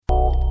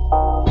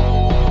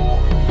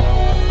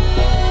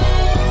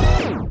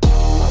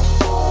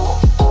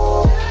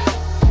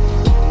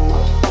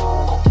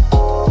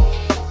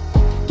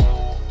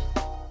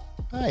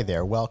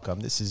welcome.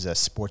 This is a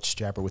Sports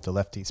Jabber with the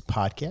Lefties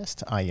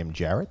podcast. I am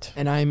Jarrett.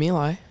 And I am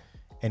Eli.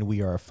 And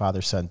we are a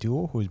father-son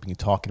duo who has been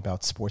talking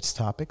about sports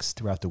topics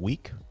throughout the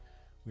week.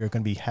 We are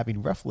going to be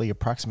having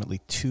approximately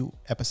 2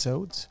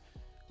 episodes.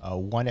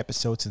 One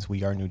episode, since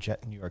we are New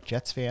York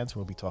Jets fans,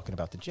 we'll be talking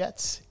about the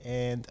Jets.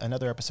 And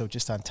another episode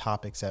just on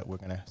topics that we're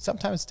going to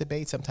sometimes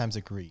debate, sometimes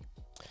agree.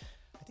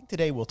 I think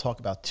today we'll talk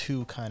about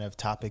 2 kind of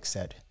topics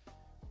that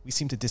we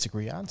seem to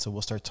disagree on, so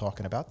we'll start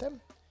talking about them.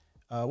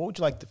 What would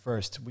you like to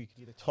first? We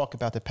could either talk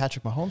about the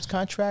Patrick Mahomes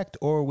contract,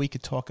 or we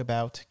could talk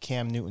about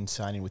Cam Newton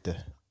signing with the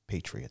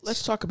Patriots.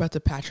 Let's talk about the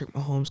Patrick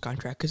Mahomes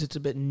contract because it's a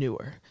bit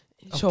newer.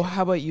 Okay. So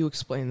how about you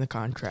explain the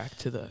contract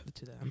to them?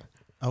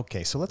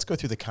 Okay, so let's go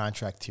through the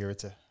contract here.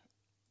 It's a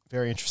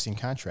very interesting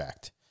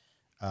contract.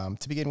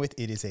 To begin with,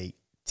 it is a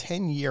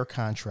 10-year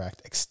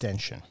contract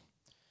extension.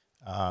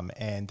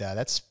 And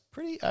that's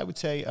pretty, I would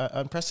say,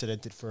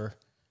 unprecedented for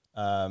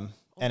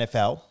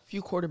NFL.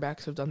 Few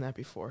quarterbacks have done that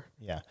before.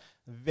 Yeah.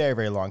 Very,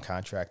 very long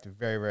contract.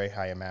 Very, very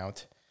high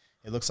amount.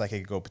 It looks like it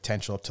could go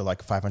potential up to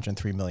like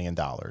 $503 million.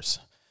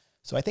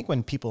 So I think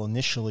when people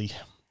initially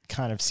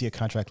kind of see a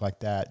contract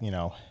like that, you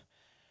know,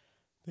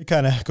 they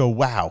kind of go,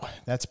 wow,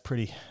 that's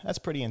pretty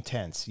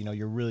intense. You know,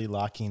 you're really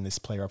locking this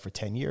player up for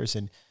 10 years.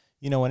 And,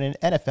 you know, in an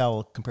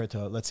NFL compared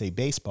to, let's say,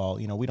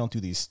 baseball, you know, we don't do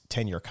these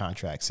 10-year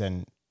contracts.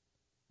 And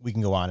we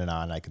can go on and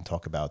on. I can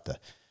talk about the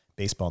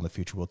baseball in the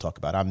future. We'll talk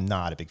about. I'm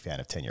not a big fan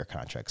of 10-year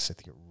contracts. I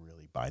think it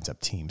really binds up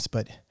teams.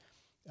 But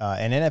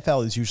and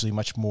NFL is usually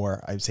much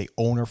more, I would say,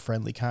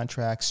 owner-friendly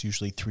contracts,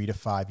 usually 3 to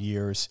 5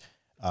 years.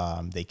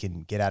 They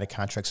can get out of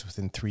contracts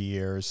within 3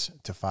 years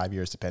to 5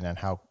 years, depending on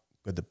how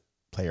good the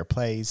player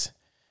plays.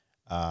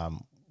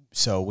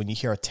 So when you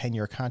hear a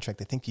 10-year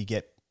contract, I think you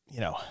get, you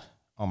know,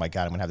 oh my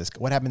God, I'm going to have this.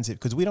 What happens?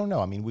 Because we don't know.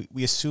 I mean,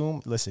 we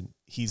assume, listen,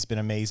 he's been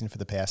amazing for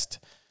the past,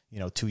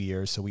 2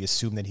 years. So we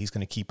assume that he's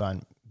going to keep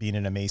on being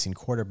an amazing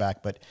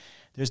quarterback, but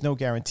there's no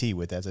guarantee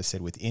with, as I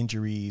said, with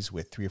injuries,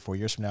 with 3 or 4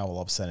 years from now,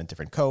 all of a sudden a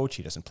different coach,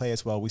 he doesn't play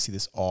as well. We see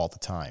this all the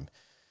time.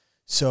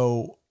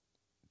 So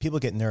people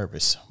get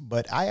nervous,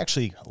 but I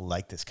actually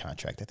like this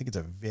contract. I think it's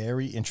a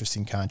very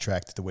interesting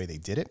contract, the way they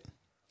did it.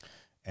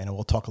 And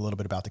we'll talk a little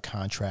bit about the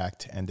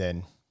contract, and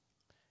then,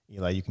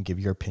 Eli, you can give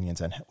your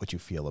opinions on what you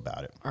feel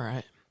about it. All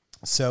right.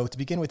 So to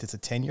begin with, it's a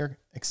 10-year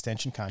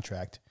extension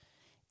contract.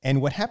 And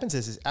what happens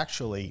is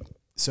actually,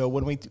 so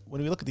when we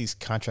look at these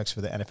contracts for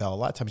the NFL, a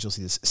lot of times you'll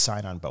see this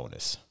sign-on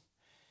bonus.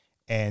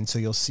 And so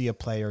you'll see a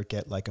player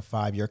get like a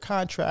 5-year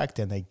contract,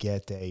 and they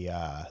get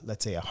a,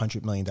 let's say,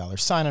 $100 million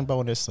sign-on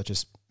bonus. Let's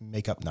just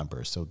make up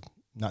numbers. So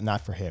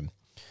not for him.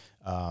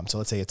 So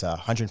let's say it's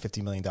a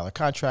 $150 million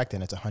contract,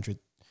 and it's $100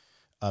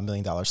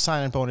 million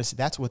sign-on bonus.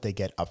 That's what they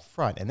get up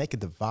front, and they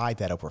could divide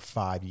that over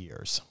 5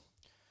 years.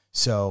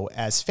 So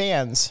as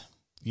fans,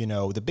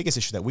 the biggest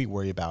issue that we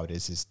worry about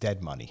is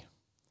dead money.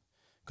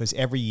 Because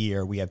every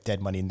year we have dead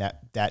money, and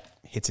that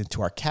hits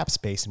into our cap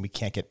space, and we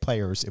can't get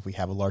players if we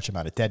have a large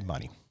amount of dead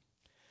money.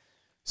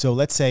 So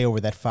let's say over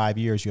that 5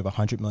 years, you have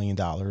 $100 million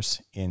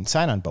in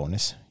sign-on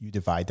bonus. You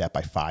divide that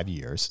by 5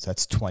 years. So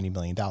that's $20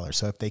 million.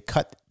 So if they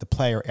cut the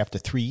player after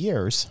 3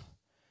 years,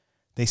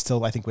 they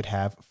still, I think, would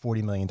have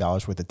 $40 million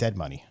worth of dead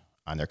money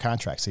on their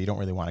contract. So you don't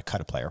really want to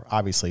cut a player.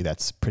 Obviously,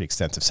 that's pretty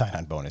extensive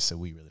sign-on bonus, so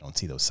we really don't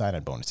see those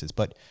sign-on bonuses.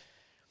 But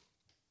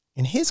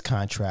in his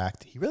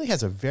contract, he really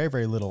has a very,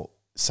 very little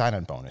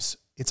sign-on bonus.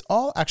 It's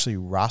all actually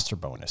roster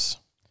bonus,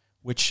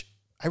 which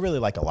I really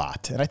like a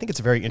lot. And I think it's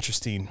a very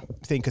interesting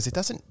thing because it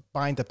doesn't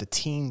bind up the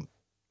team,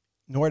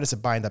 nor does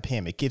it bind up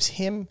him. It gives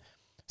him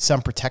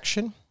some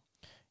protection,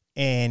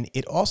 and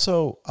it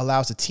also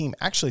allows the team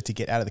actually to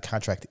get out of the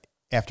contract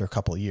after a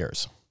couple of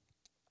years,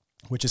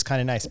 which is kind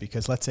of nice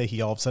because let's say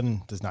he all of a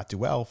sudden does not do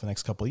well for the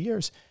next couple of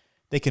years,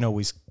 they can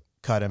always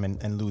cut him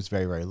and lose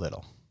very, very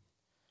little.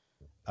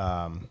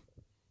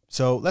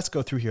 So let's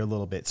go through here a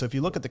little bit. So if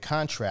you look at the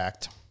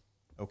contract,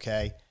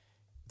 okay,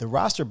 the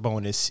roster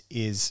bonus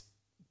is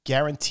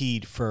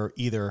guaranteed for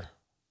either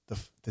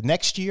the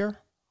next year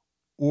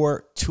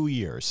or 2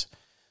 years.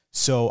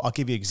 So I'll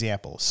give you an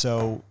example.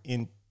 So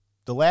in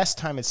the last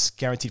time it's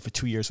guaranteed for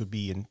 2 years would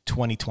be in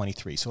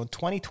 2023. So in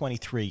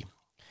 2023,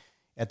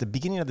 at the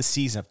beginning of the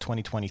season of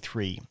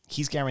 2023,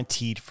 he's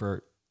guaranteed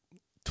for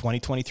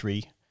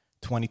 2023,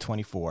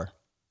 2024,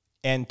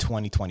 and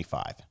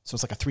 2025. So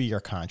it's like a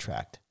 3-year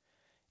contract.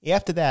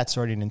 After that,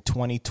 starting in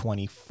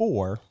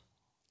 2024,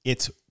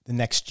 it's the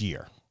next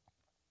year.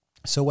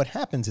 So what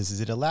happens is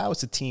it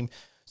allows the team,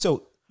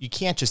 so you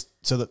can't just,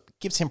 so that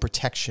gives him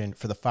protection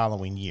for the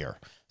following year.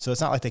 So it's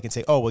not like they can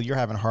say, oh, well, you're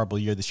having a horrible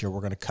year this year, we're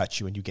going to cut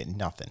you and you get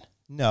nothing.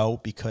 No,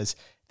 because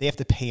they have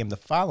to pay him the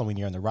following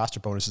year, and the roster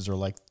bonuses are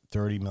like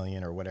 $30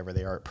 million or whatever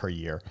they are per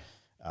year.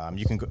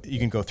 You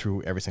can go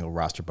through every single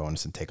roster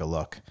bonus and take a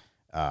look.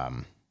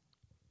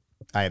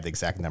 I have the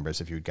exact numbers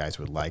if you guys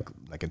would like.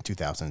 Like in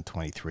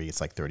 2023,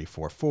 it's like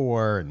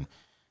 34.4, and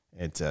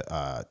it's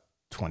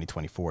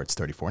 2024, it's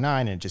 34.9,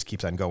 and it just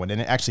keeps on going. And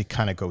it actually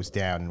kind of goes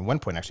down. And one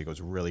point actually goes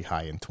really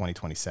high in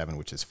 2027,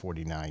 which is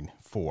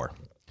 49.4.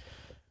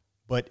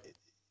 But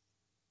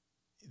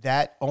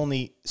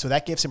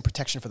that gives him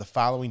protection for the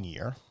following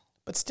year.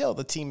 But still,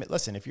 the team.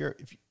 Listen, if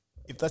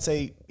let's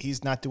say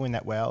he's not doing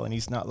that well and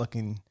he's not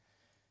looking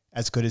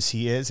as good as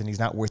he is and he's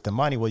not worth the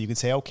money, well, you can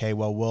say, okay,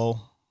 well,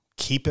 we'll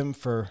keep him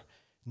for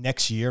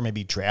next year,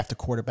 maybe draft a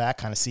quarterback,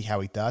 kind of see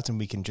how he does, and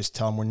we can just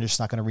tell him we're just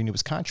not going to renew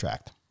his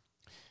contract.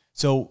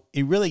 So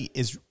it really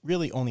is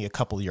only a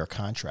couple-year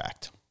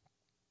contract.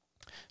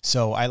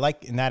 So I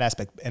like in that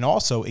aspect. And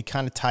also, it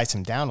kind of ties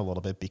him down a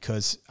little bit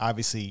because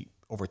obviously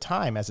over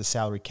time, as the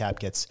salary cap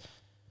gets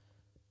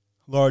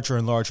larger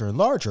and larger and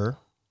larger,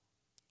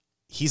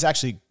 he's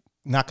actually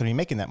not going to be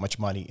making that much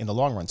money in the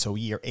long run. So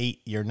year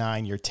 8, year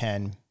 9, year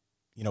 10,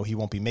 he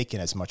won't be making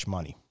as much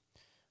money,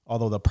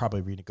 although they'll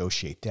probably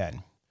renegotiate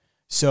then.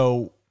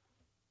 So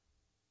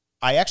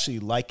I actually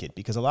like it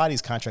because a lot of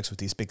these contracts with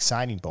these big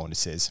signing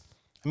bonuses,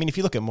 I mean, if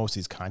you look at most of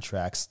these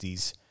contracts,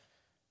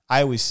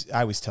 I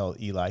always tell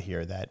Eli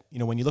here that,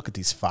 when you look at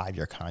these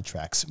 5-year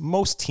contracts,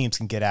 most teams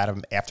can get out of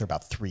them after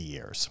about 3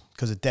 years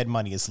because the dead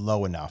money is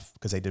low enough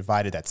because they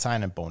divided that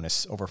sign-in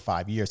bonus over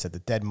 5 years that the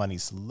dead money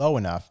is low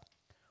enough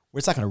where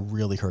it's not going to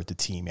really hurt the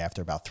team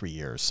after about 3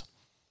 years.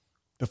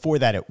 Before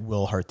that, it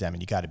will hurt them,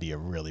 and you got to be a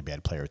really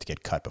bad player to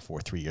get cut before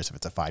 3 years if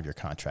it's a 5-year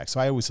contract. So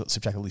I always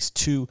subtract at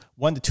least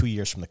 1 to 2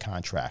 years from the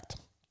contract.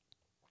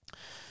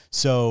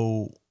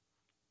 So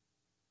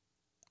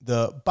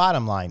the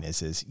bottom line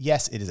is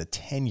yes, it is a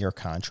 10-year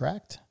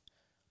contract,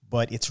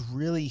 but it's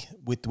really,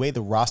 with the way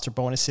the roster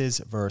bonus is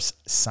versus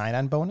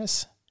sign-on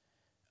bonus,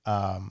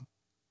 I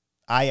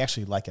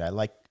actually like it. I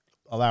like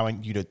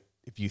allowing you to,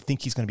 if you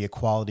think he's going to be a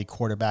quality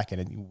quarterback,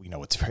 and we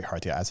know it's very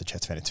hard to, as a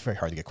Jets fan, it's very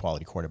hard to get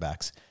quality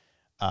quarterbacks.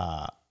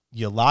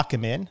 You lock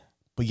him in,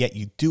 but yet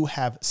you do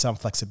have some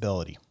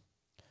flexibility.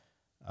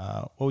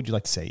 What would you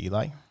like to say,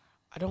 Eli?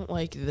 I don't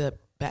like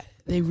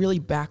they really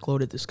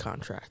backloaded this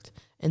contract.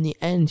 In the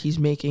end, he's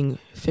making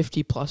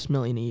 $50+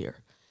 million a year.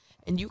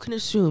 And you can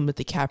assume that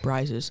the cap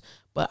rises,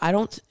 but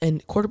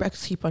and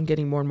quarterbacks keep on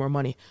getting more and more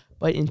money,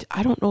 but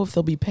I don't know if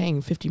they'll be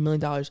paying $50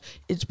 million.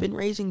 It's been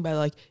raising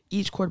by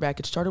each quarterback.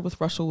 It started with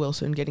Russell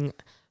Wilson getting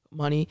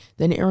money,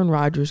 then Aaron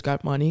Rodgers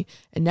got money,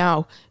 and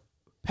now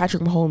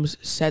Patrick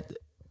Mahomes set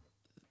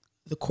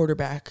the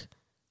quarterback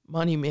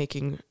money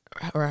making,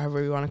 or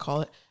however you want to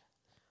call it,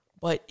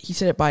 but he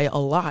set it by a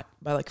lot,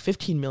 by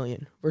 $15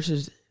 million,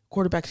 versus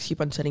quarterbacks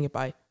keep on setting it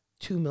by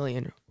 $2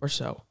 million or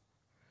so.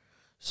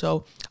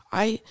 So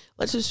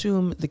let's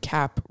assume the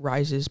cap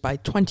rises by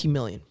 $20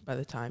 million by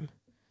the time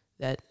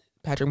that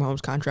Patrick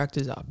Mahomes' contract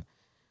is up.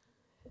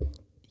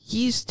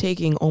 He's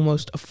taking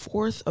almost a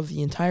fourth of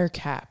the entire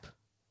cap,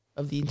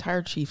 of the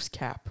entire Chiefs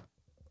cap,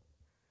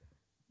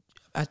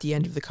 at the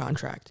end of the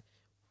contract.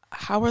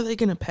 How are they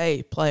going to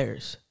pay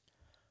players?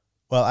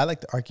 Well, I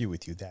like to argue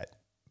with you that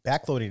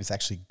backloading is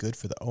actually good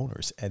for the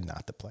owners and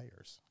not the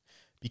players.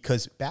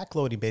 Because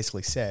backloading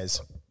basically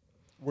says,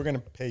 we're going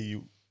to pay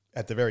you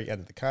at the very end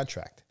of the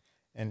contract.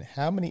 And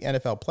how many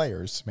NFL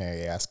players,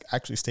 may I ask,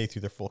 actually stay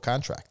through their full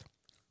contract?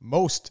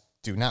 Most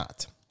do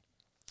not.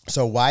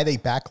 So why they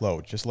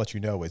backload, just to let you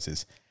know,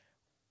 is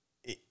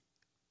the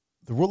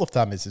rule of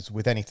thumb is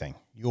with anything,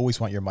 you always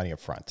want your money up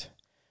front.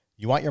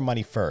 You want your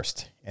money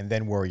first and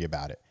then worry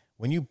about it.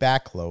 When you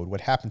backload,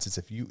 what happens is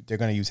they're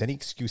going to use any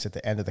excuse at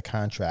the end of the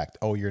contract,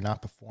 oh, you're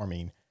not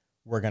performing,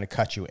 we're going to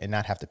cut you and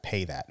not have to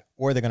pay that.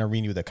 Or they're going to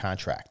renew the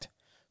contract.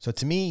 So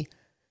to me,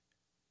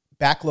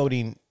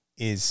 backloading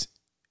is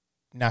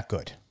not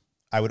good.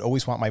 I would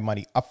always want my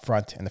money up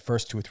front in the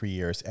first 2 or 3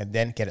 years and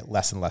then get it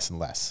less and less and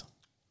less.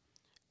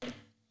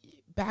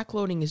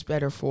 Backloading is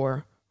better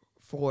for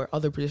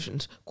other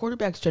positions.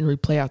 Quarterbacks generally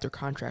play out their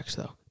contracts,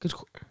 though, because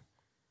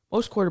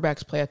most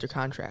quarterbacks play out their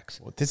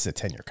contracts. Well, this is a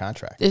 10-year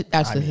contract.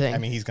 That's the thing. I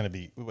mean, he's going to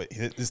be,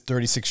 this is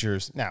 36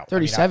 years now.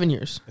 37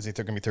 years. Is he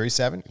going to be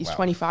 37? He's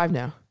 25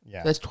 now.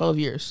 Yeah. So that's 12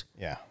 years.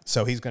 Yeah.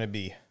 So he's going to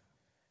be,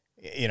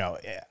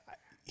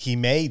 he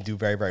may do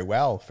very, very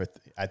well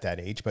at that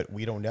age, but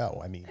we don't know.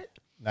 I mean,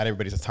 not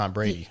everybody's a Tom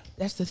Brady.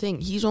 That's the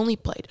thing. He's only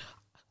played,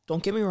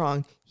 don't get me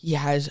wrong, he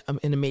has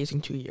an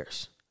amazing 2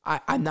 years.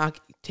 I'm not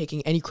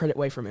taking any credit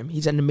away from him.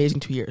 He's had an amazing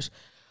 2 years.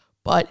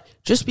 But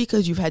just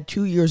because you've had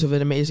 2 years of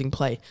an amazing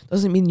play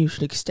doesn't mean you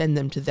should extend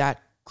them to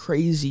that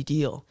crazy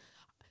deal.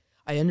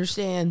 I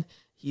understand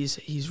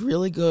he's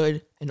really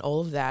good and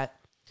all of that,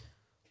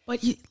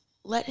 but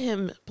let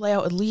him play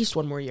out at least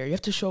one more year. You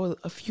have to show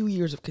a few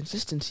years of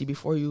consistency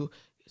before you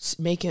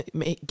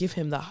give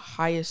him the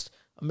highest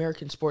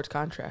American sports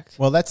contract.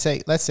 Well, let's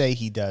say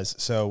he does.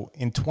 So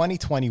in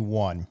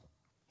 2021,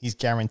 he's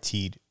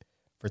guaranteed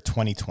for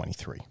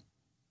 2023.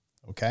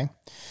 Okay?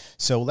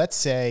 So let's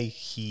say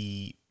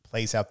he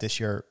plays out this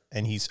year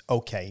and he's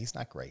okay. He's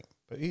not great,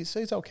 but he's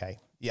okay.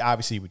 Yeah,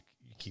 obviously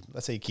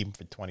let's say you keep him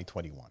for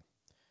 2021.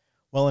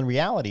 Well, in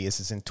reality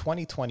is in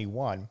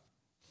 2021,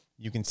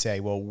 you can say,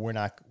 well, we're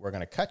going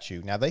to cut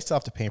you. Now they still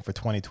have to pay him for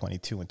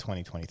 2022 and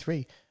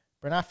 2023,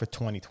 but not for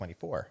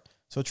 2024.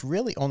 So it's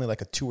really only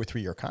like a 2 or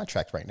 3 year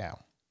contract right now.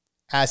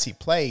 As he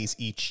plays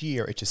each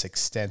year, it just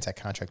extends that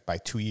contract by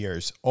 2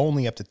 years,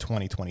 only up to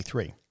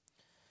 2023.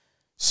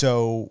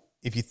 So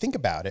if you think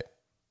about it,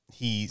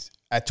 he's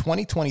at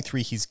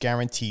 2023, he's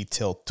guaranteed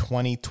till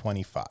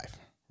 2025,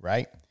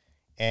 right?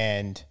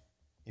 And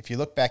if you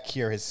look back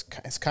here, his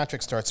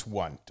contract starts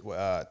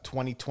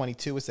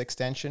 2022 is the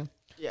extension.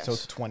 Yes. So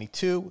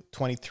 22,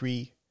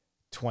 23,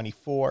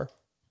 24,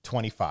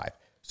 25.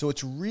 So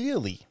it's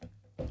really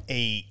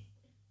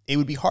it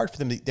would be hard for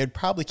them. They'd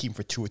probably keep him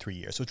for 2 or 3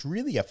 years. So it's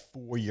really a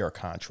 4-year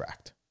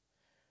contract,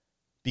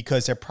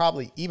 because they're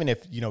probably, even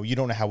if, you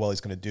don't know how well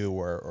he's going to do,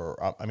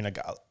 or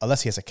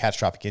unless he has a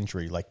catastrophic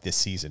injury like this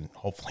season,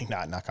 hopefully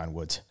not, knock on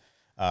wood.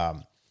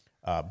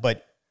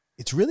 But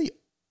it's really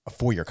a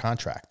 4-year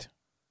contract.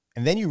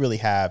 And then you really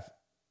have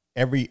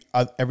every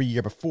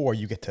year before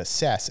you get to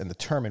assess and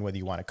determine whether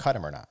you want to cut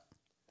him or not.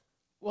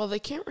 Well, they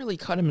can't really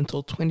cut him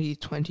until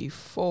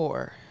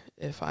 2024.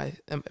 If I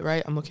am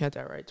right, I'm looking at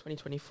that right.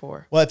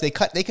 2024. Well, if they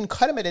can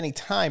cut him at any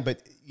time,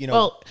 but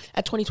Well,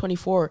 at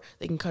 2024,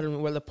 they can cut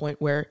him to the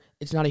point where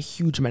it's not a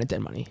huge amount of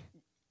dead money.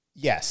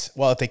 Yes.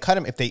 Well, if they cut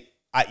him,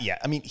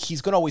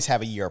 he's going to always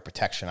have a year of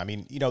protection. I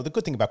mean, the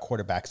good thing about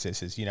quarterbacks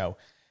is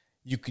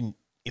you can,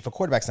 if a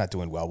quarterback's not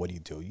doing well, what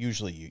do?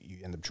 Usually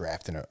you end up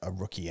drafting a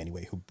rookie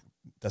anyway who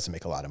doesn't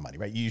make a lot of money,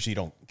 right? You usually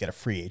don't get a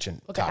free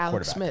agent Look top at Alex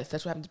quarterback. Smith.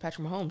 That's what happened to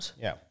Patrick Mahomes.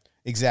 Yeah,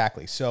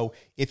 exactly. So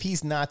if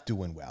he's not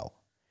doing well,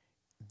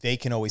 they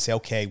can always say,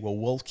 okay, well,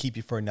 we'll keep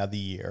you for another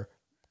year,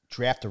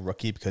 draft a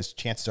rookie, because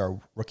chances are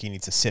rookie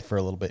needs to sit for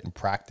a little bit and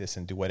practice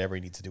and do whatever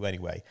he needs to do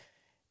anyway.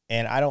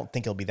 And I don't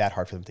think it'll be that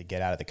hard for them to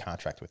get out of the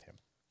contract with him.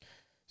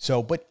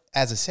 So, but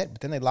as I said,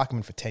 then they lock him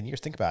in for 10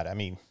 years. Think about it. I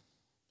mean,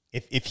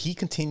 if he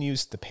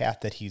continues the path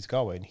that he's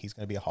going, he's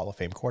going to be a Hall of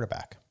Fame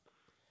quarterback.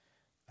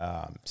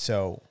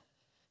 So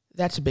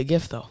that's a big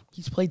if, though.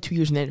 He's played 2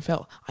 years in the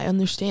NFL. I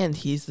understand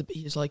he's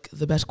like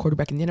the best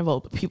quarterback in the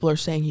NFL, but people are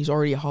saying he's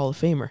already a Hall of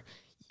Famer.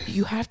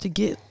 You have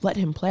to let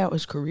him play out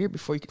his career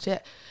before you can say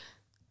it.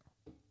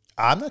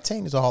 I'm not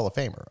saying he's a Hall of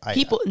Famer.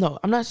 No,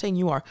 I'm not saying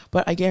you are,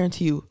 but I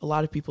guarantee you a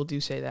lot of people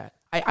do say that.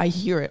 I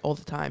hear it all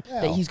the time,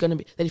 that he's going to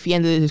be, that if he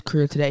ended his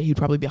career today, he'd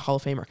probably be a Hall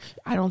of Famer.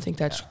 I don't think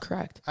that's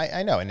correct.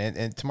 I know,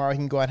 and tomorrow he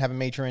can go out and have a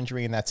major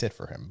injury, and that's it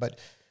for him. But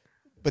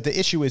the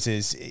issue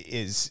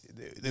is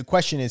the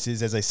question is,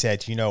 as I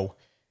said,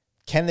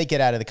 can they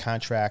get out of the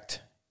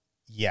contract?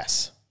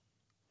 Yes.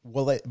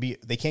 Will it be?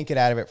 They can't get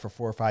out of it for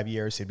 4 or 5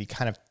 years. It'd be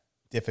kind of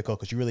difficult,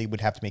 because you really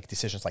would have to make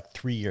decisions like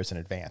 3 years in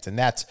advance, and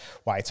that's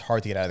why it's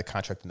hard to get out of the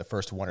contract in the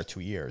first 1 or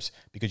 2 years,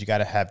 because you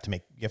have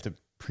to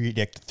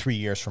predict 3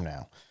 years from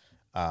now.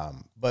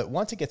 But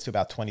once it gets to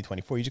about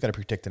 2024, you just got to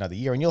predict another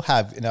year, and you'll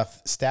have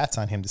enough stats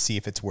on him to see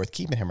if it's worth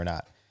keeping him or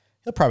not.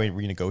 He'll probably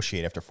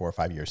renegotiate after 4 or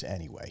 5 years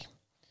anyway.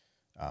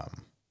 I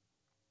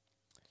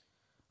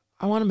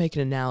want to make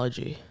an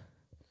analogy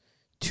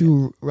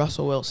to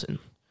Russell Wilson.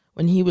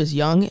 When he was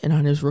young and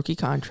on his rookie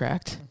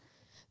contract,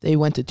 they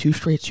went to 2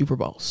 straight Super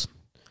Bowls,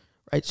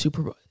 right?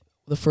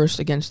 The first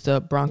against the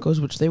Broncos,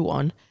 which they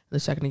won, and the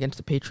second against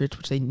the Patriots,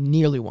 which they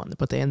nearly won,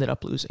 but they ended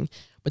up losing.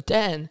 But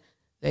then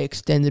they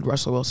extended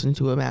Russell Wilson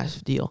to a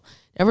massive deal.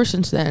 Ever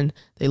since then,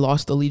 they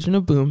lost the Legion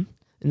of Boom,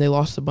 and they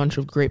lost a bunch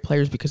of great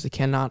players because they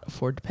cannot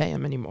afford to pay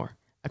him anymore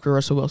after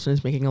Russell Wilson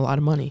is making a lot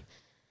of money.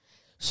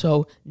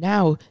 So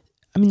now,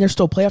 they're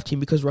still a playoff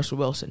team because Russell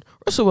Wilson.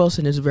 Russell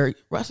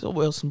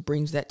Wilson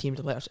brings that team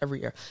to playoffs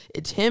every year.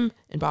 It's him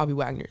and Bobby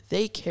Wagner.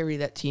 They carry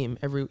that team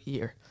every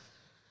year.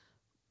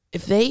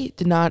 If they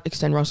did not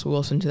extend Russell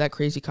Wilson to that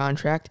crazy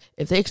contract,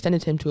 if they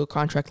extended him to a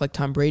contract like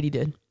Tom Brady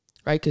did,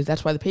 right? Because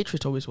that's why the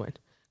Patriots always win.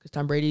 Because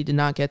Tom Brady did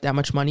not get that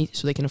much money,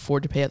 so they can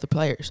afford to pay other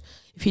players.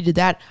 If he did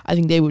that, I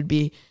think they would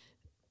be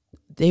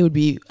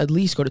at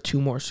least go to 2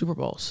 more Super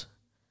Bowls.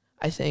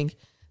 I think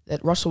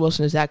that Russell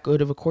Wilson is that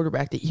good of a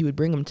quarterback that he would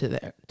bring them to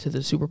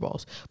the Super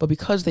Bowls. But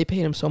because they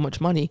paid him so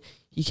much money,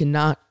 they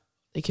cannot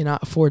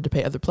afford to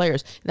pay other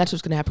players. And that's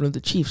what's going to happen with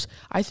the Chiefs.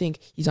 I think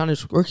he's on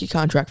his rookie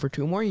contract for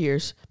 2 more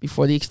years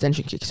before the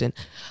extension kicks in.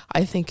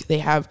 I think they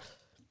have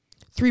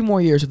 3 more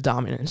years of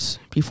dominance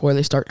before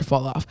they start to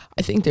fall off.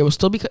 I think they will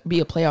still be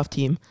a playoff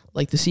team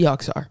like the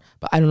Seahawks are,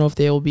 but I don't know if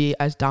they will be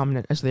as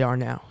dominant as they are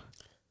now.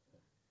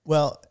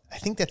 Well, I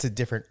think that's a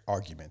different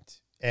argument.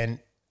 And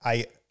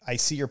I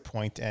see your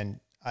point, and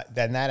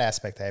then that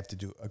aspect I have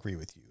to agree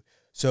with you.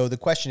 So the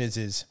question is,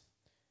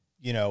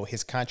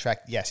 his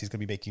contract, yes, he's going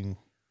to be making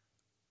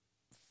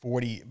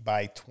 40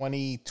 by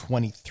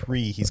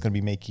 2023. He's going to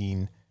be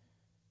making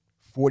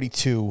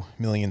 $42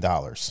 million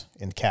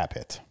in cap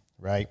hit,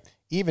 right?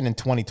 Even in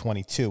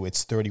 2022,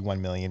 it's $31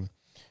 million.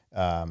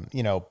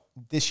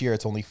 This year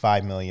it's only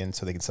 $5 million,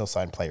 so they can still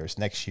sign players.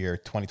 Next year,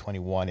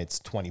 2021, it's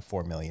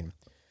 $24 million.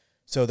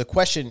 So the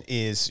question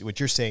is, what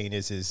you're saying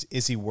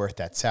is he worth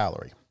that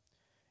salary?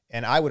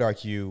 And I would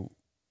argue,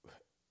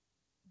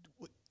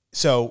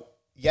 so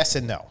yes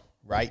and no,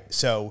 right?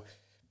 So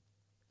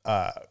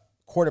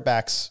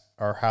quarterbacks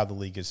are how the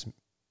league is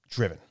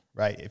driven,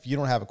 right? If you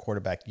don't have a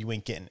quarterback, you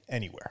ain't getting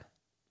anywhere,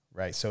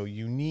 right? So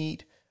you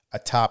need a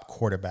top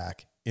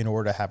quarterback in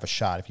order to have a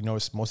shot. If you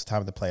notice, most of the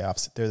time in the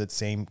playoffs, they're the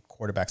same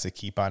quarterbacks that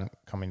keep on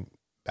coming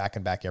back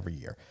and back every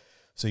year.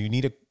 So you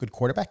need a good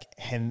quarterback,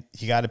 and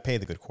you got to pay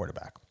the good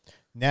quarterback.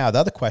 Now, the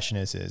other question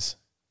is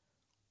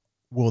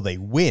will they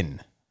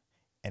win?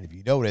 And if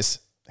you notice,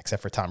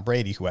 except for Tom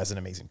Brady, who has an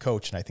amazing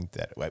coach. And I think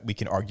that we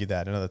can argue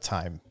that another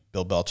time,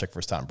 Bill Belichick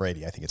versus Tom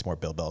Brady. I think it's more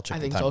Bill Belichick. I think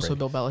than it's Tom also Brady.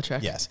 Bill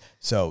Belichick. Yes.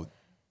 So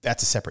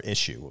that's a separate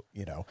issue.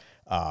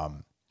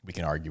 We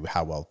can argue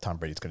how well Tom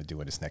Brady's going to do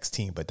in his next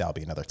team, but that'll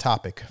be another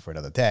topic for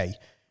another day.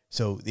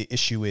 So the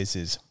issue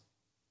is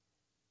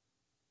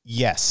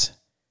yes,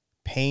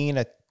 paying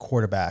a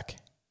quarterback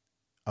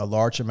a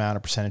large amount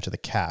of percentage of the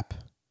cap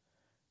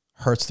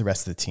hurts the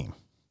rest of the team.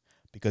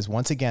 Because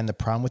once again, the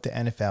problem with the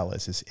NFL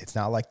is it's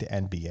not like the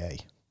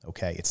NBA.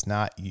 Okay, it's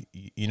not.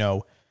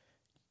 You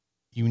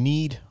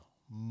need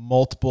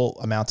multiple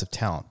amounts of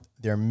talent.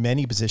 There are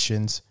many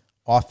positions: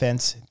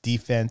 offense,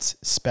 defense,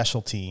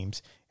 special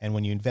teams. And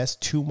when you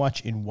invest too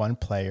much in one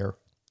player,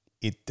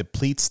 it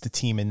depletes the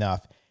team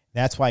enough.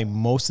 That's why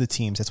most of the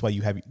teams. That's why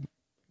you have.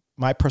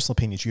 My personal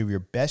opinion is you have your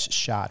best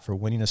shot for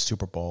winning a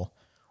Super Bowl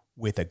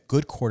with a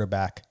good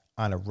quarterback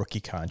on a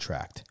rookie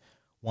contract.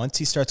 Once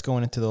he starts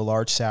going into the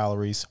large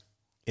salaries,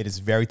 it is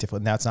very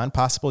difficult. Now, it's not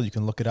impossible. You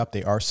can look it up.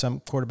 There are some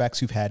quarterbacks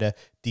who've had a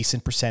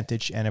decent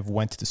percentage and have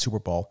went to the Super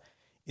Bowl.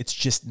 It's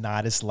just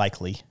not as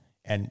likely,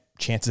 and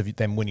chances of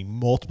them winning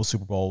multiple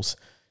Super Bowls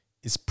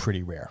is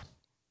pretty rare,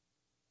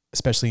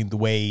 especially in the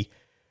way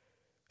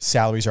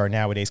salaries are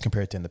nowadays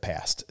compared to in the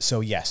past. So,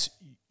 yes,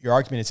 your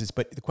argument is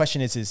but the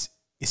question is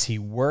he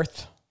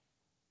worth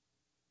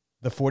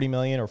the $40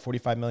 million or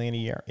 $45 million a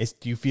year?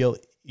 You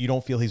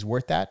don't feel he's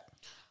worth that?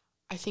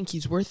 I think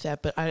he's worth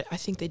that, but I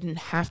think they didn't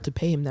have to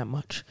pay him that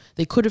much.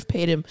 They could have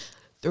paid him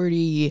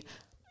 $38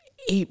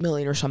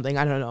 million or something.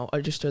 I don't know,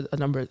 or just a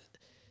number.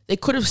 They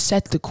could have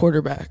set the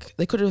quarterback.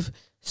 They could have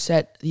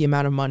set the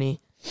amount of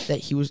money that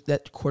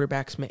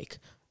quarterbacks make.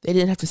 They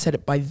didn't have to set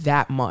it by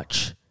that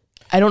much.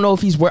 I don't know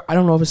if I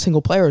don't know if a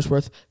single player is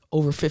worth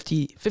over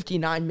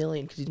 59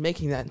 million because he's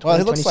making that in 2027.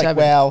 Well, it looks like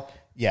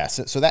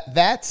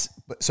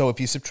so if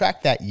you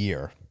subtract that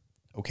year,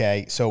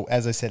 okay. So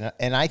as I said,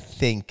 and I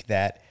think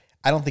that.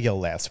 I don't think it'll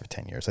last for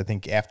 10 years. I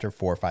think after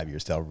 4 or 5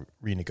 years, they'll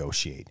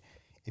renegotiate.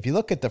 If you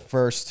look at the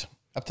first,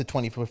 up to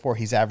 2024,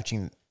 he's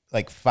averaging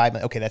like $5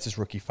 million. Okay, that's his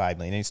rookie $5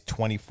 million. And he's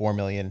 $24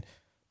 million,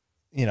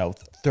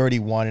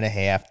 31 and a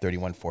half,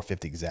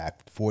 31,450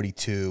 exact,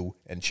 42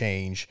 and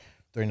change,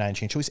 39 and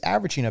change. So he's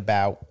averaging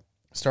about,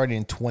 starting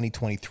in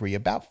 2023,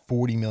 about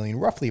 $40 million,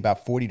 roughly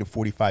about 40 to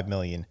 45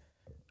 million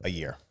a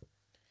year.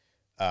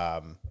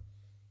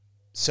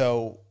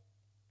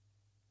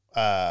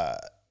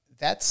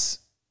 That's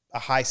a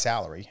high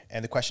salary.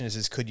 And the question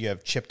is could you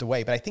have chipped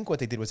away? But I think what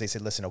they did was they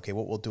said, listen, okay,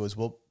 what we'll do is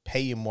we'll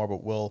pay you more,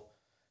 but we'll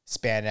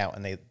span it out.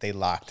 And they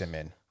locked him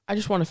in. I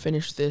just want to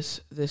finish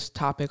this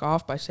topic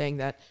off by saying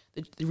that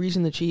the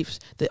reason the Chiefs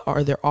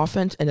are their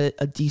offense and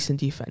a decent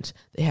defense.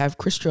 They have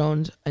Chris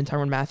Jones and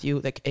Tyrann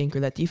Mathieu that anchor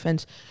that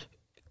defense.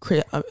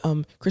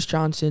 Chris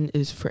Johnson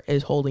is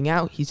holding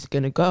out. He's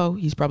going to go.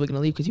 He's probably going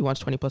to leave because he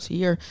wants 20+ a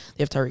year.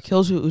 They have Tyreek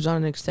Hill, who's on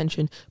an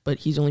extension, but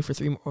he's only for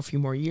a few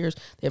more years.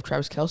 They have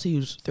Travis Kelce,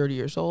 who's 30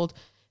 years old.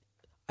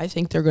 I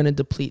think they're going to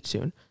deplete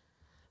soon.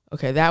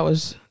 Okay, that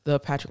was the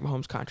Patrick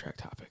Mahomes contract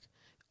topic.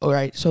 All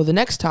right, so the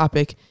next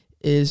topic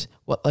is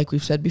what, like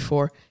we've said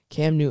before,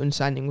 Cam Newton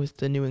signing with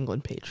the New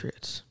England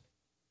Patriots.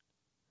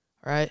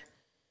 All right.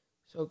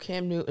 So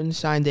Cam Newton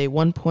signed a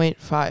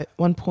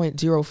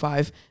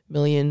 $1.05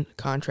 million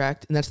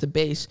contract, and that's the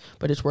base,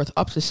 but it's worth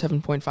up to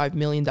 $7.5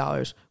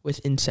 million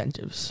with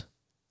incentives.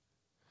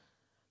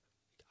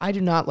 I do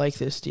not like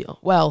this deal.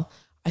 Well,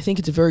 I think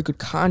it's a very good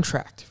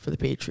contract for the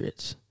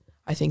Patriots.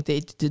 I think they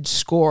did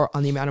score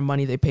on the amount of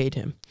money they paid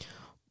him.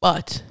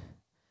 But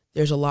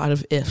there's a lot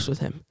of ifs with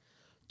him.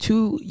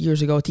 2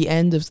 years ago, at the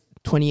end of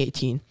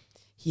 2018,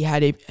 he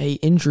had a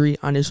injury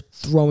on his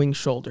throwing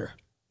shoulder.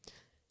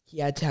 He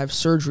had to have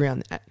surgery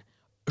on that.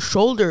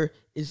 Shoulder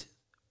is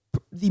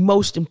the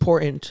most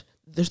important.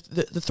 The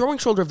throwing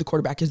shoulder of the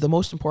quarterback is the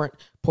most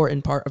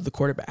important part of the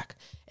quarterback.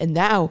 And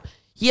now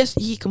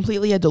he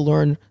completely had to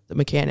learn the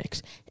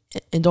mechanics.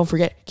 And don't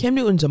forget, Cam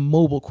Newton's a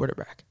mobile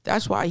quarterback.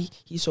 That's why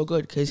he's so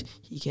good, because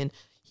he can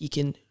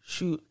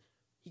shoot,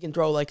 he can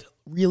throw like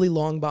really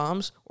long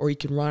bombs, or he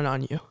can run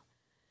on you.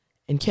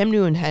 And Cam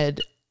Newton had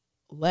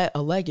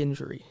a leg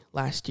injury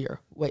last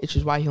year, which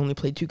is why he only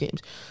played 2 games.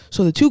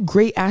 So the 2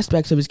 great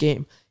aspects of his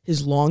game,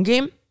 his long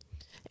game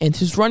and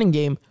his running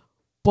game,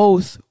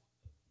 both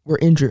were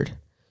injured.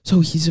 So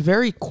he's a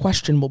very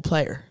questionable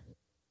player.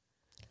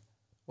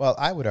 Well,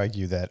 I would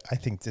argue that I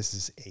think this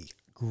is a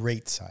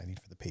great signing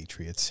for the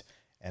Patriots,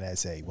 and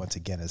once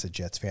again, as a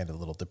Jets fan, a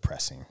little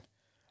depressing.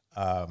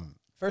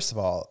 First of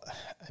all,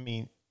 I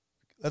mean,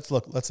 let's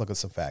look at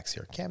some facts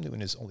here. Cam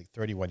Newton is only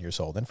 31 years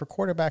old, and for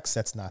quarterbacks,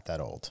 that's not that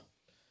old.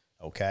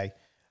 Okay.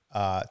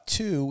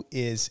 2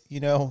 is,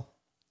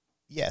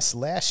 yes,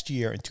 last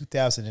year in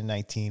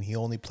 2019, he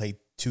only played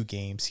 2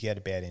 games. He had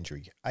a bad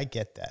injury. I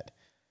get that.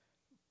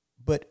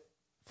 But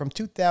from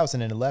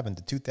 2011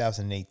 to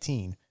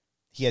 2018,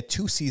 he had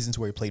 2 seasons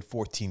where he played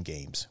 14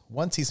 games,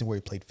 1 season where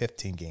he played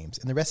 15 games,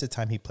 and the rest of the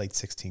time he played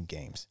 16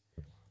 games.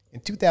 In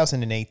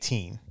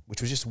 2018,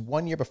 which was just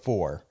 1 year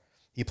before,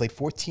 he played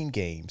 14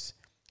 games.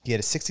 He had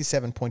a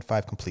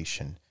 67.5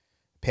 completion,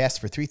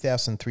 passed for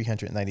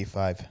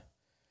 3,395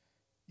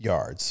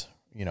 yards.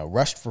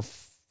 Rushed for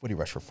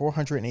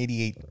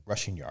 488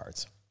 rushing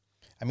yards.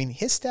 I mean,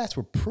 his stats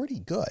were pretty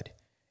good,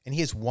 and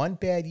he has one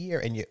bad year.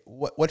 And yet,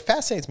 what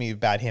fascinates me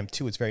about him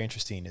too, is very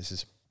interesting,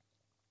 is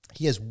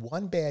he has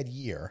one bad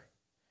year,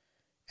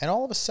 and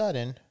all of a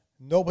sudden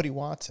nobody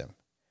wants him.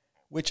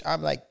 Which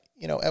I'm like,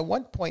 at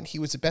one point he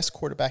was the best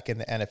quarterback in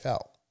the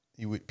NFL.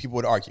 People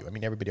would argue. I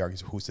mean, everybody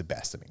argues who's the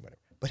best. I mean, whatever.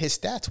 But his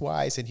stats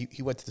wise, and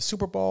he went to the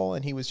Super Bowl,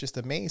 and he was just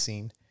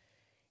amazing.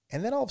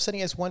 And then all of a sudden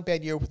he has one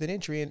bad year with an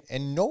injury,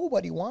 and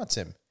nobody wants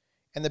him.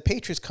 And the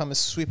Patriots come and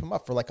sweep him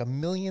up for like $1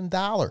 million.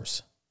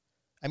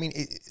 I mean,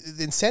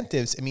 the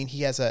incentives. I mean,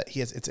 it's a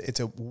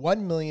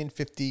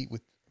 $1,050,000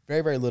 with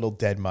very, very little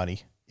dead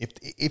money.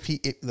 If he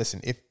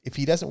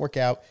doesn't work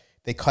out,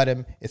 they cut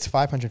him. It's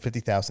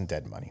 $550,000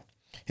 dead money.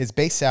 His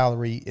base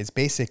salary is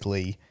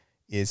basically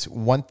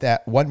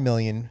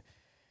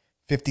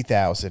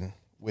 $1,050,000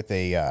 with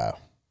a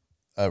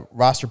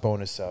roster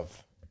bonus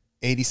of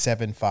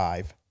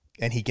 $87,500,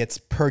 and he gets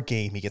per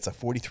game. He gets a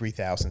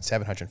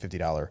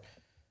 $43,750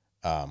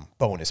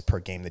 bonus per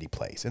game that he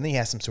plays, and then he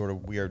has some sort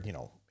of weird,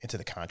 into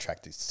the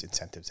contract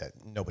incentives that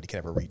nobody can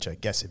ever reach. I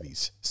guess if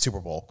he's Super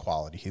Bowl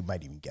quality, he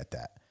might even get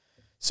that.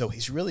 So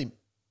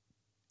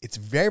it's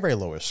very, very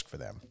low risk for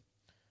them.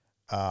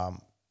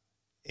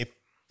 If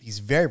he's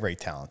very, very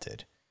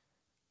talented,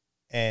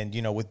 and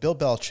with Bill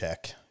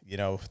Belichick,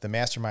 the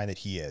mastermind that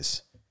he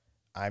is,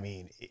 I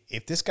mean,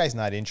 if this guy's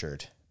not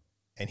injured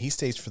and he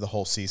stays for the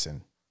whole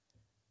season,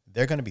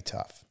 they're going to be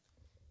tough.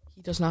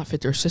 He does not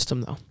fit their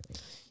system, though.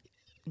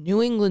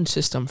 New England's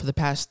system for the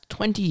past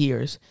 20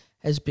 years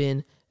has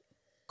been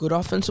good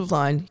offensive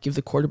line, give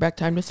the quarterback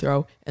time to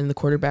throw, and the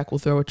quarterback will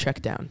throw a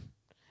check down.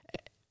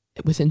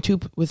 By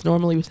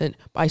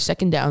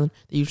second down,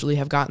 they usually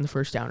have gotten the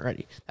first down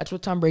already. That's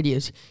what Tom Brady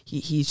is.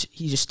 He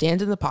just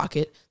stands in the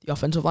pocket. The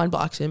offensive line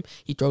blocks him.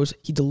 He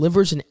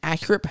delivers an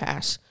accurate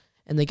pass,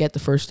 and they get the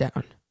first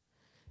down.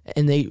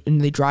 And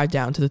they drive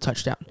down to the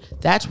touchdown.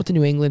 That's what the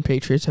New England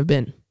Patriots have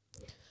been.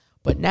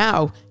 But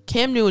now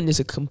Cam Newton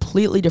is a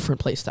completely different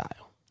play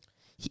style.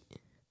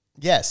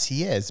 Yes,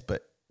 he is.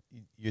 But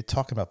you're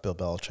talking about Bill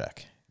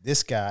Belichick.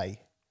 This guy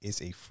is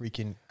a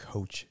freaking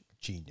coach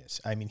genius.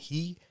 I mean,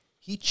 he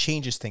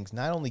changes things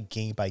not only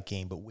game by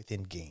game, but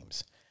within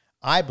games.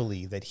 I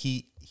believe that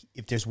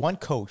if there's one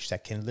coach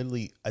that can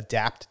literally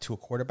adapt to a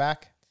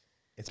quarterback,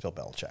 it's Bill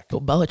Belichick.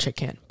 Bill Belichick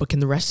can, but can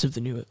the rest of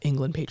the New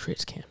England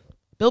Patriots can?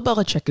 Bill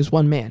Belichick is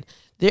one man.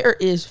 There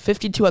is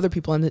 52 other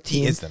people on the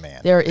team. He is the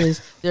man.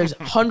 There's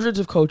hundreds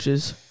of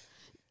coaches.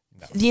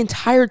 No. The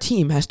entire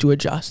team has to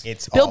adjust.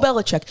 Bill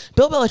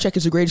Belichick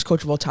is the greatest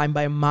coach of all time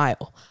by a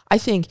mile. I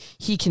think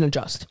he can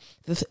adjust.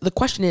 The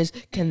question is,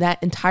 can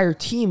that entire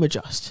team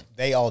adjust?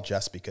 They all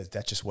adjust because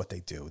that's just what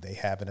they do. They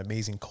have an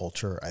amazing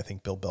culture. I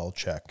think Bill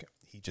Belichick,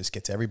 he just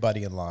gets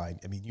everybody in line.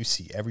 I mean, you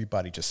see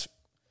everybody just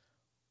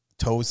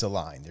toes the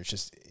line.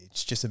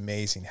 It's just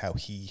amazing how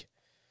he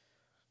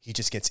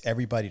just gets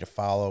everybody to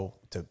follow,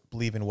 to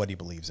believe in what he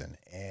believes in.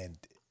 And,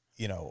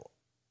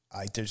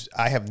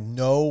 I have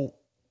no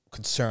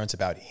concerns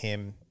about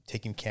him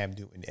taking Cam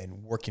Newton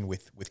and working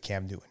with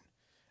Cam Newton.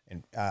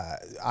 And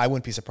I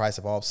wouldn't be surprised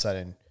if all of a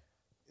sudden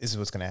this is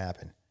what's going to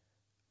happen.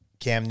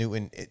 Cam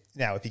Newton,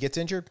 now if he gets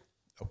injured,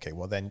 okay,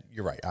 well then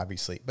you're right,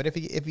 obviously. But if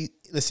he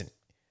listen,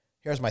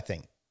 here's my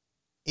thing.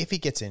 If he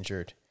gets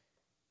injured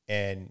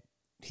and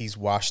he's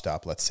washed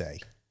up, let's say,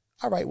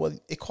 all right, well,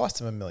 it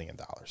cost him $1 million.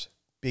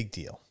 Big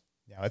deal.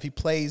 Now, if he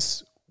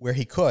plays where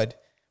he could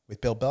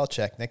with Bill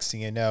Belichick, next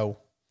thing you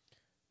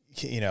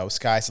know,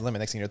 sky's the limit.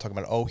 Next thing you're talking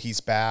about, he's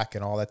back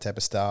and all that type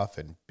of stuff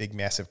and big,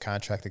 massive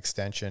contract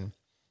extension.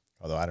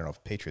 Although I don't know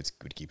if Patriots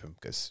would keep him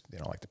because they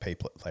don't like to pay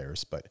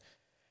players, but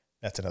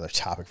that's another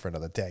topic for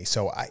another day.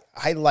 So I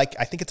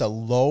think it's a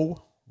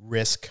low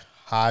risk,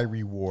 high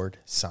reward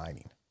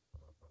signing.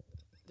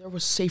 There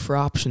was safer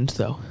options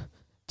though.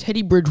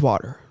 Teddy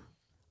Bridgewater,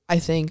 I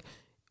think,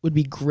 would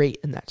be great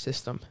in that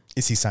system.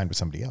 Is he signed with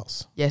somebody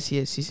else? Yes, he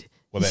is. He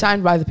was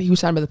signed by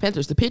the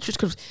Panthers. The Patriots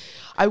could.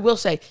 I will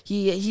say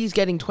he's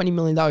getting $20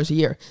 million a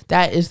year.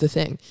 That is the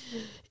thing.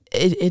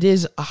 It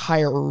is a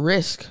higher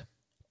risk,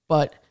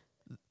 but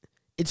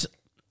it's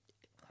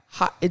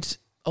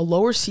a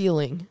lower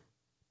ceiling,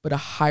 but a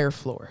higher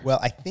floor. Well,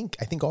 I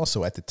think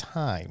also at the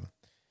time,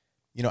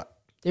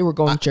 they were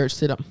going Jarrett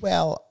Stidham.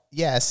 Well,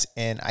 yes,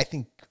 and I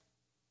think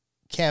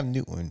Cam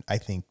Newton,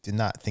 did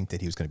not think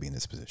that he was going to be in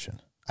this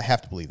position. I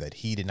have to believe that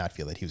he did not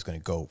feel that he was going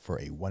to go for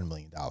a $1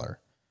 million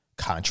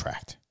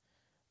contract.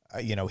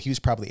 He was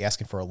probably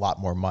asking for a lot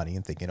more money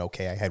and thinking,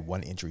 okay, I had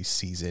one injury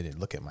season and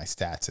look at my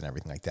stats and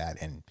everything like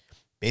that. And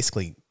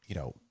basically,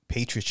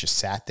 Patriots just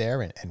sat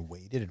there and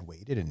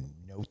waited and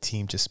no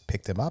team just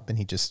picked him up and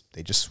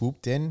they just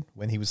swooped in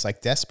when he was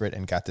like desperate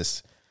and got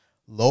this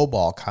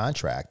lowball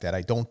contract that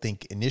I don't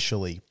think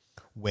initially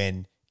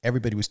when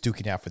everybody was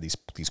duking out for these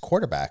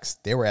quarterbacks,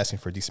 they were asking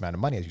for a decent amount of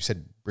money. As you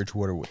said,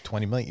 Bridgewater with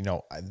 $20 million,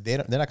 they're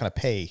not going to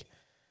pay,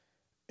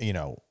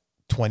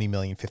 $20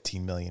 million,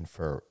 $15 million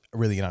for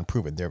really an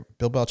unproven.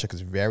 Bill Belichick is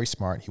very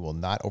smart. He will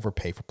not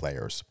overpay for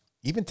players.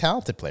 Even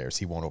talented players,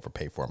 he won't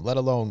overpay for them, let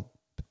alone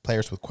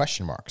players with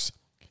question marks.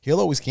 He'll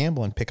always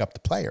gamble and pick up the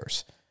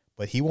players,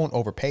 but he won't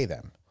overpay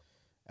them.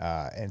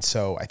 And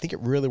so I think it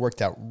really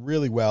worked out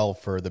really well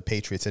for the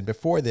Patriots. And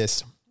before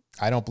this,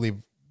 I don't believe,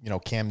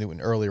 Cam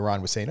Newton earlier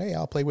on was saying, hey,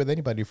 I'll play with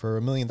anybody for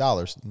 $1 million.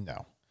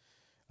 No.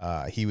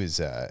 He was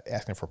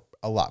asking for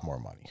a lot more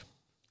money.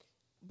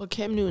 But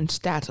Cam Newton's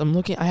stats,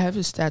 I have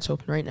his stats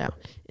open right now.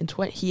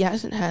 He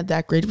hasn't had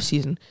that great of a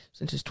season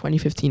since his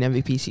 2015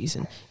 MVP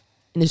season.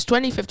 In his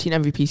 2015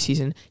 MVP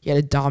season, he had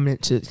a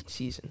dominant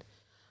season.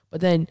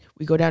 But then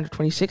we go down to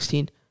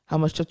 2016. How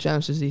much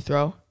touchdowns does he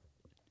throw?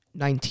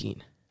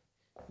 19.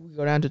 We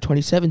go down to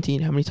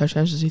 2017. How many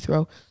touchdowns does he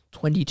throw?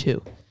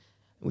 22.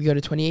 We go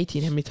to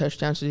 2018. How many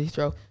touchdowns does he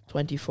throw?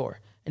 24.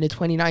 And in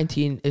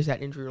 2019 is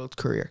that injury-riddled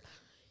career.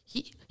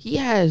 He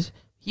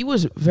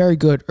was very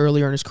good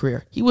earlier in his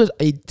career. He was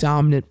a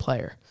dominant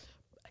player.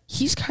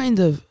 He's kind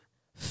of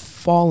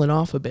fallen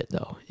off a bit,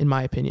 though, in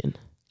my opinion.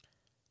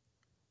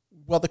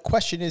 Well, the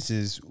question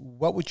is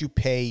what would you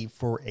pay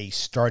for a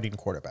starting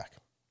quarterback?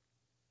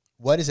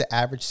 What is the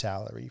average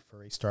salary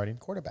for a starting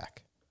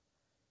quarterback?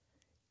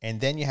 And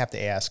then you have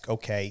to ask,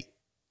 okay,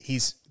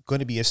 he's going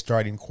to be a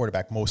starting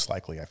quarterback. Most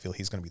likely, I feel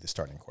he's going to be the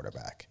starting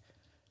quarterback.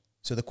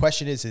 So the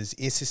question is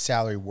his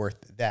salary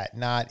worth that?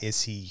 Not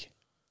is he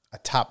a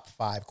top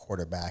 5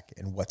 quarterback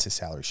and what's his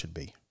salary should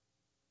be?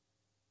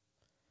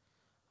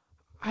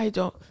 I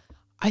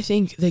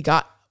think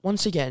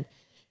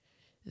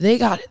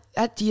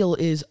that deal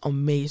is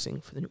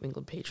amazing for the New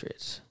England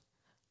Patriots.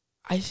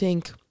 I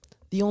think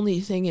the only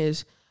thing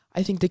is,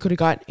 I think they could have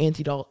got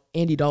Andy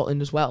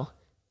Dalton as well.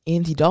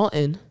 Andy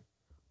Dalton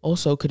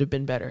also could have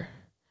been better,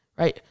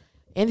 right?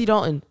 Andy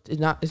Dalton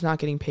is not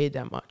getting paid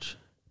that much.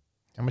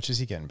 How much is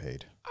he getting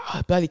paid?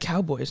 By the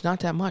Cowboys, not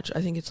that much.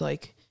 I think it's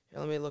like,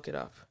 let me look it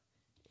up.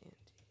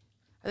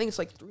 I think it's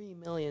like $3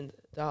 million.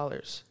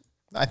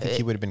 I think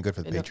he would have been good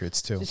for the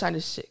Patriots too. He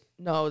signed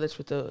no, that's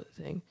what the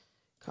thing.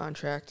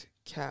 Contract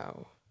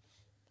cow.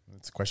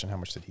 It's a question, how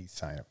much did he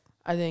sign up?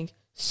 I think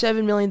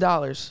 $7 million.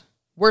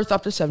 Worth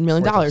up to $7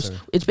 million.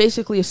 It's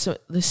basically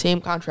the same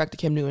contract to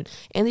Cam Newton.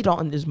 Andy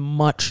Dalton is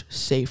much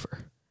safer.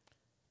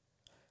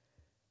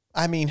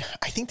 I mean,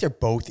 I think they're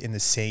both in the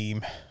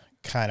same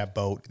kind of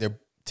boat.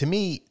 To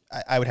me,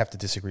 I would have to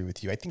disagree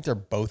with you. I think they're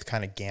both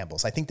kind of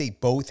gambles. I think they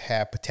both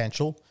have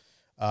potential.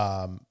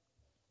 I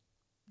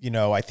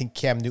think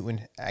Cam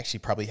Newton actually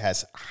probably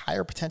has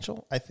higher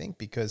potential, I think,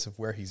 because of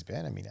where he's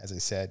been. I mean, as I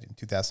said, in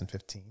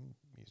 2015,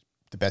 he's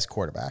the best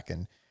quarterback,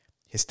 and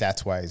his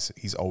stats-wise,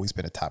 he's always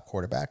been a top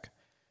quarterback.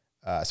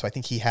 So I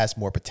think he has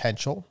more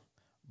potential.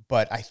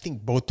 But I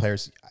think both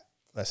players,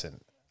 listen,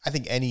 I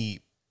think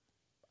Bill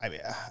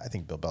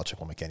Belichick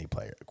will make any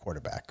player,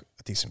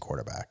 a decent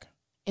quarterback.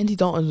 Andy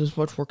Dalton is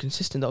much more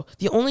consistent, though.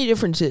 The only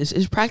difference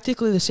is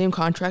practically the same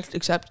contract,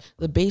 except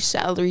the base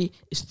salary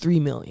is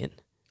 $3 million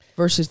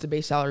versus the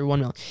base salary $1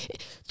 million.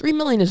 $3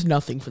 million is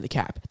nothing for the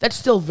cap. That's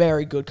still a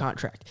very good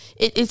contract.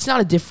 It's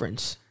not a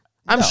difference.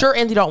 I'm sure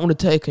Andy Dalton would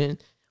have taken.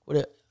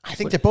 I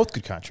think they're both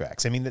good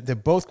contracts. I mean, they're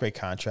both great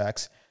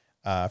contracts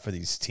for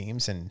these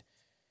teams,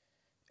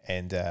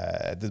 but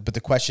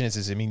the question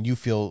is, you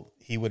feel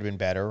he would have been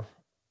better.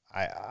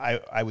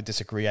 I would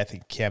disagree. I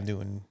think Cam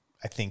Newton,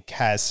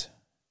 has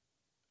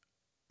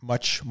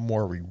much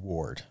more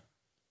reward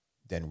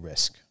than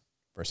risk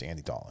versus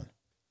Andy Dalton.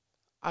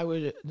 I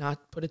would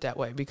not put it that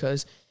way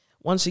because,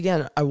 once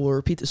again, I will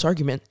repeat this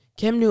argument.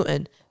 Cam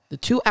Newton, the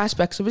two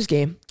aspects of his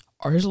game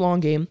are his long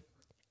game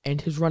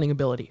and his running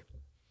ability.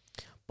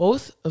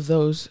 Both of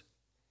those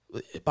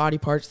body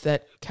parts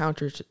that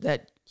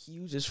he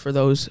uses for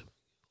those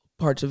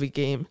parts of a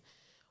game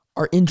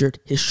are injured.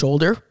 His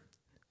shoulder,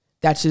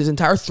 that's his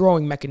entire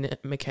throwing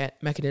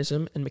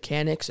mechanism and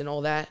mechanics and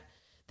all that,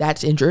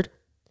 that's injured.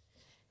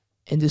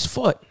 And his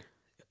foot,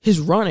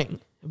 his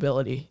running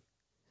ability,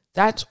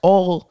 that's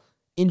all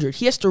injured.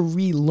 He has to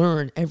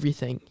relearn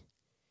everything.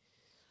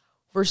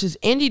 Versus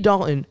Andy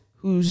Dalton,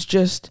 who's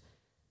just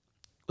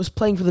was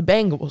playing for the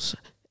Bengals.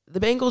 The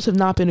Bengals have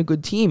not been a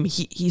good team.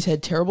 He's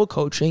had terrible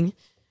coaching.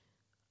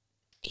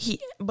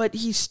 But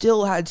he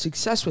still had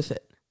success with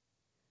it.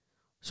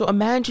 So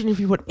imagine if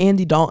you put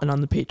Andy Dalton on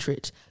the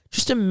Patriots.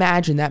 Just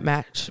imagine that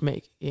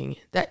matchmaking.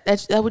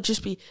 That would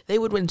just be, they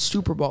would win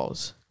Super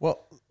Bowls.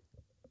 Well,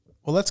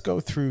 let's go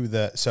through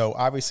so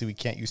obviously we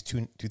can't use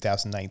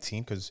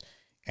 2019 because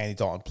Andy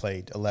Dalton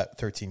played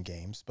 13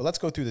 games. But let's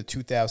go through the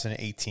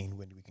 2018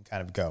 when we can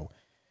kind of go.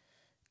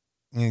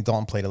 Andy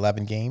Dalton played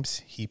 11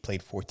 games. He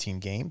played 14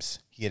 games.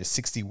 He had a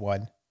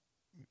 61%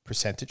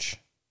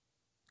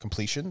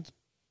 completion.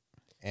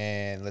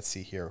 And let's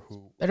see here.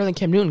 Better than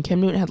Cam Newton.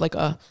 Cam Newton had like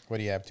a... What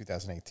do you have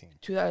 2018?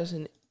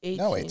 2018.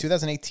 No, wait.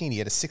 2018, he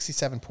had a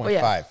 67.5. Oh,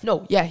 yeah.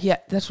 No, yeah.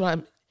 That's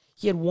what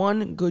he had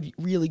one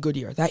really good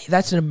year.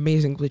 That's an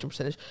amazing completion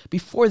percentage.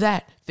 Before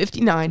that,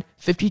 59,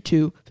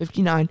 52,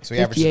 59, so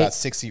he averaged about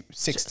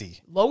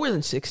 60. Lower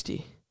than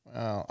 60.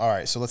 Oh, all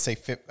right. So let's say,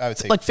 I would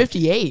say... Like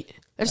 58.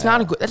 That's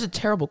not a good... That's a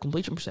terrible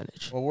completion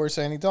percentage. Well, where's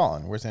Andy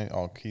Dalton?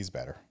 He's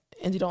better.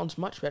 Andy Dalton's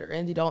much better.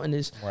 Andy Dalton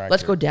is...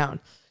 Let's go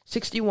down.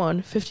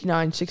 61,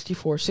 59,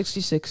 64,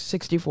 66,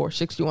 64,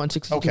 61,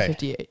 62, Okay.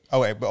 58.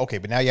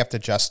 But now you have to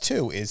adjust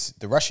too is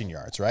the rushing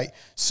yards, right?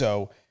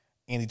 So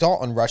Andy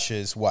Dalton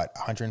rushes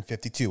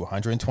 152,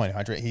 120,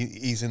 100.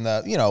 He's in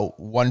the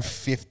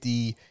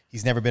 150.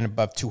 He's never been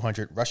above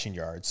 200 rushing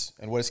yards.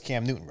 And what does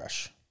Cam Newton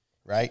rush,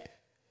 right?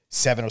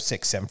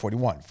 706,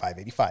 741,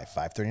 585,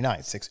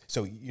 539, 6.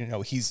 So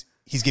he's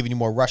giving you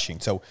more rushing.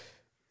 So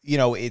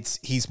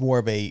he's more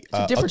of a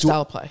different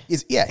style of play.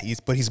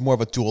 He's more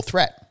of a dual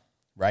threat.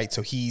 Right,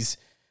 so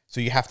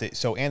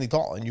Andy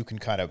Dalton, you can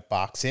kind of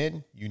box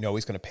in. He's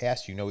going to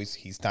pass.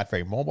 He's not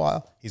very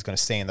mobile. He's going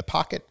to stay in the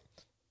pocket.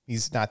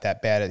 He's not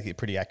that bad. He's a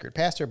pretty accurate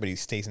passer, but he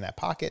stays in that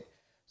pocket.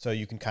 So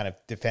you can kind of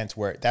defend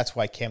where that's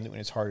why Cam Newton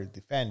is harder to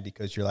defend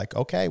because you're like,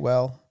 okay,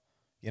 well,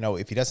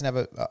 if he doesn't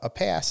have a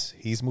pass,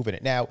 he's moving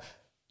it. Now,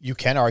 you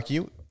can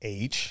argue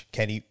age.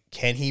 Can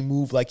he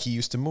move like he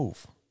used to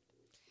move?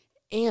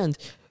 And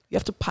you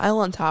have to pile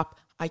on top.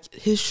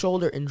 His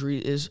shoulder injury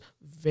is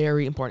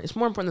very important. It's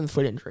more important than the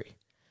foot injury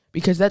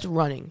because that's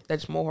running.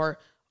 That's more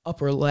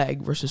upper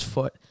leg versus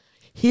foot.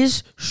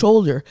 His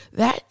shoulder,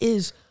 that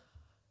is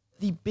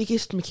the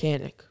biggest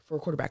mechanic for a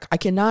quarterback. I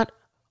cannot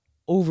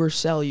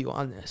oversell you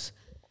on this.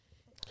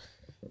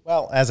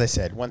 Well, as I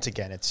said, once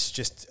again, it's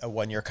just a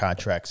 1-year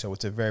contract, so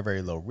it's a very,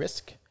 very low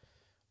risk.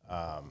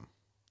 I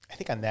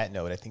think on that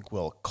note, I think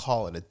we'll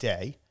call it a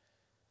day,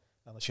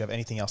 unless you have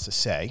anything else to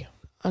say.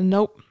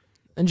 Nope.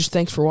 And just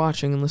thanks for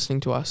watching and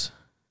listening to us.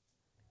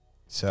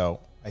 So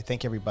I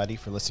thank everybody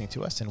for listening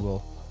to us, and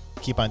we'll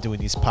keep on doing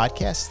these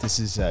podcasts. This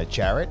is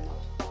Jarrett.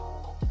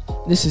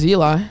 This is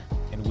Eli.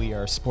 And we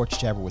are Sports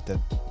Jabber with the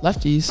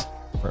Lefties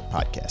for a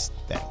podcast.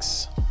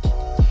 Thanks.